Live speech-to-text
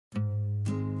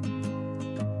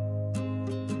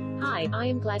Hi, I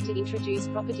am glad to introduce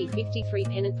Property 53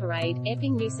 Pennant Parade,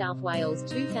 Epping, New South Wales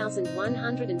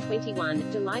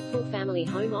 2121. Delightful family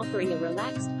home offering a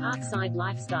relaxed, parkside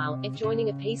lifestyle, adjoining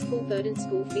a peaceful verdant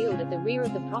school field at the rear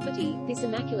of the property. This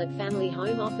immaculate family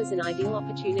home offers an ideal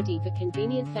opportunity for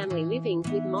convenient family living,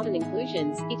 with modern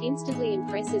inclusions. It instantly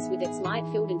impresses with its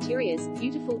light-filled interiors,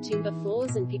 beautiful timber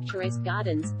floors and picturesque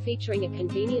gardens, featuring a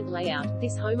convenient layout.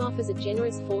 This home offers a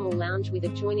generous formal lounge with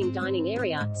adjoining dining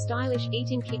area, stylish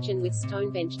eat-in kitchen with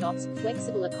stone bench tops,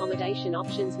 flexible accommodation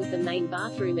options with the main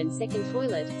bathroom and second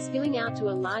toilet, spilling out to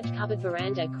a large covered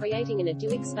veranda, creating an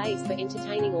idyllic space for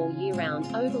entertaining all year round.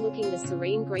 Overlooking the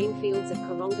serene green fields of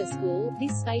Coronga School,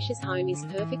 this spacious home is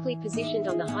perfectly positioned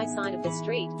on the high side of the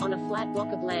street, on a flat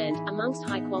block of land, amongst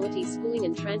high-quality schooling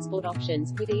and transport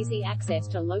options, with easy access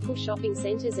to local shopping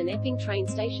centres and Epping train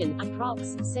station.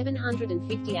 Approx.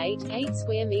 758.8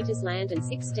 square metres land and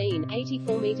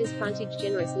 16.84 metres frontage.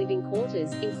 Generous living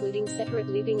quarters, including separate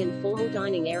living and formal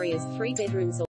dining areas, 3 bedrooms or